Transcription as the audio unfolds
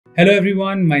Hello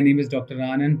everyone, my name is Dr.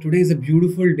 Anand. Today is a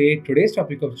beautiful day. Today's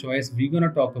topic of choice we're going to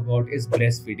talk about is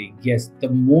breastfeeding. Yes, the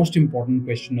most important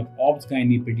question of obs,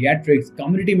 gynae, pediatrics,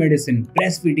 community medicine,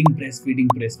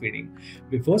 breastfeeding.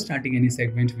 Before starting any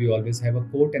segment, we always have a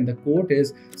quote, and the quote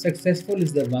is, successful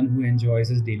is the one who enjoys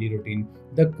his daily routine.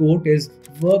 The quote is,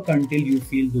 work until you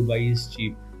feel Dubai is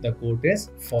cheap. The quote is,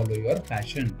 follow your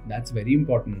passion. That's very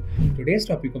important. Today's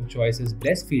topic of choice is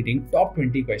breastfeeding. Top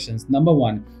 20 questions. Number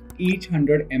 1. Each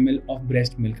 100 ml of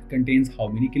breast milk contains how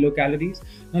many kilocalories?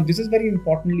 Now this is very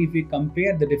importantly if we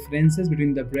compare the differences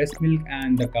between the breast milk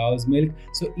and the cow's milk.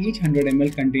 So each 100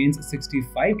 ml contains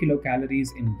 65 kilocalories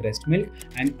in breast milk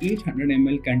and each 100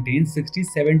 ml contains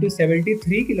 67 to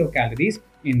 73 kilocalories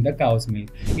in the cow's milk.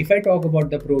 If I talk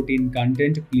about the protein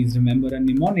content, please remember a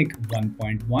mnemonic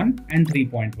 1.1 and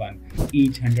 3.1.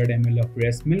 Each 100 ml of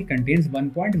breast milk contains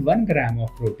 1.1 gram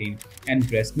of protein and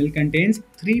breast milk contains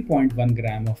 3.1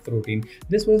 gram of protein.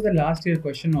 This was the last year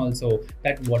question also,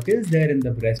 that what is there in the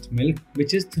breast milk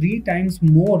which is 3 times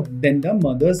more than the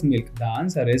mother's milk? The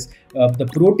answer is the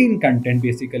protein content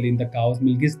basically in the cow's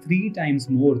milk is 3 times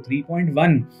more,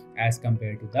 3.1 as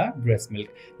compared to the breast milk.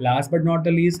 Last but not the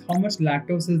least, how much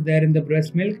lactose is there in the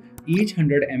breast milk? Each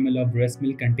 100 ml of breast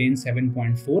milk contains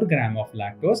 7.4 gram of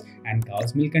lactose and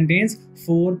cow's milk contains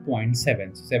 4.7.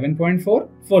 So 7.4,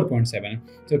 4.7.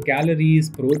 So calories,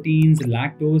 proteins,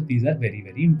 lactose, these are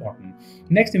very important.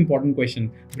 Next important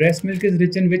question, breast milk is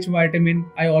rich in which vitamin?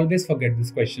 I always forget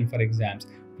this question for exams.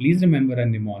 Please remember a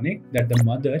mnemonic that the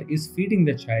mother is feeding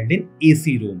the child in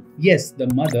AC room. Yes,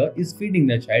 the mother is feeding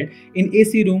the child in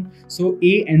AC room. So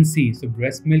A and C. So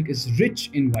breast milk is rich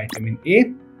in vitamin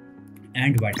A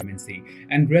and vitamin C.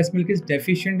 And breast milk is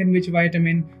deficient in which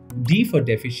vitamin? D for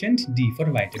deficient, D for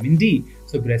vitamin D.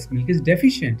 So breast milk is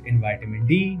deficient in vitamin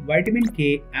D, vitamin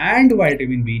K and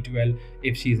vitamin B12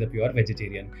 if she is a pure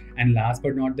vegetarian. And last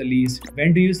but not the least,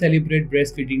 when do you celebrate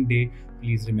breastfeeding day?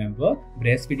 Please remember,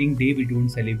 breastfeeding day we don't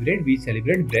celebrate, we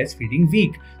celebrate breastfeeding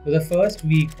week. So the first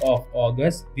week of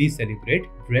August, we celebrate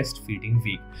breastfeeding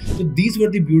week. So these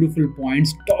were the beautiful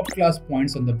points, top class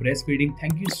points on the breastfeeding.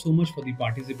 Thank you so much for the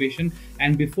participation.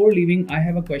 And before leaving, I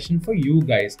have a question for you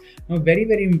guys. Now, very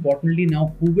importantly,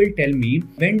 now who will tell me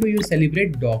when do you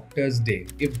celebrate Doctor's Day?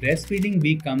 If breastfeeding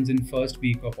week comes in first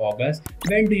week of August,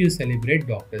 when do you celebrate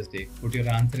Doctor's Day? Put your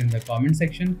answer in the comment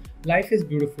section. Life is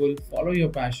beautiful. Follow your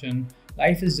passion.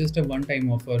 Life is just a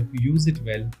one-time offer. Use it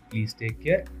well. Please take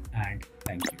care and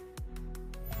thank you.